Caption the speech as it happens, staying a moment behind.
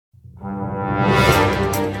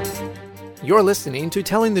You're listening to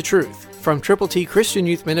Telling the Truth from Triple T Christian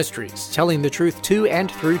Youth Ministries, telling the truth to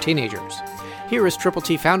and through teenagers. Here is Triple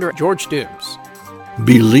T founder George Dooms.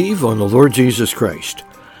 Believe on the Lord Jesus Christ.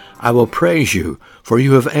 I will praise you, for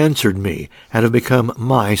you have answered me and have become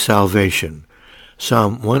my salvation.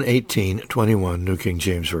 Psalm 118:21, New King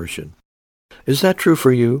James Version. Is that true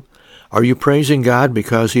for you? Are you praising God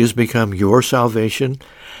because He has become your salvation?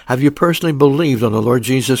 Have you personally believed on the Lord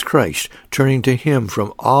Jesus Christ, turning to Him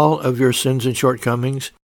from all of your sins and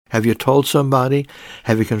shortcomings? Have you told somebody?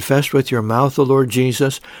 Have you confessed with your mouth the Lord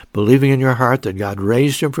Jesus, believing in your heart that God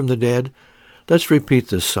raised Him from the dead? Let's repeat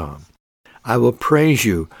this psalm. I will praise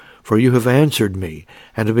you, for you have answered me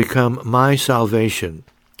and have become my salvation.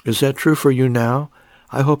 Is that true for you now?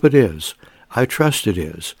 I hope it is. I trust it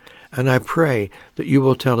is. And I pray that you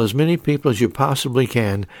will tell as many people as you possibly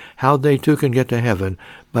can how they too can get to heaven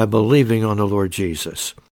by believing on the Lord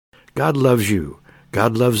Jesus. God loves you.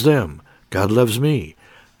 God loves them. God loves me.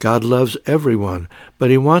 God loves everyone, but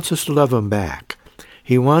He wants us to love Him back.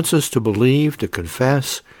 He wants us to believe, to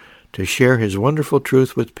confess, to share His wonderful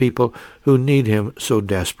truth with people who need Him so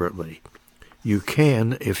desperately. You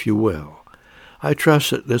can if you will. I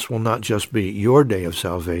trust that this will not just be your day of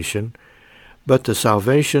salvation, but the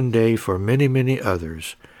salvation day for many, many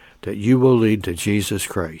others that you will lead to Jesus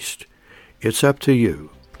Christ. It's up to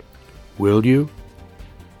you. Will you?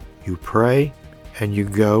 You pray and you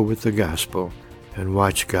go with the gospel and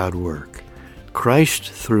watch God work.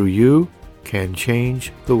 Christ through you can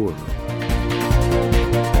change the world.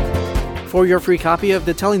 For your free copy of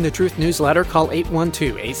the Telling the Truth newsletter, call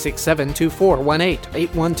 812-867-2418,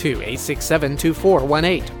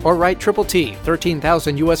 812-867-2418, or write Triple T,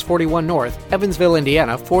 13,000 U.S. 41 North, Evansville,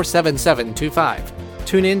 Indiana, 47725.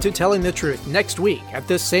 Tune in to Telling the Truth next week at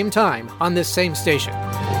this same time on this same station.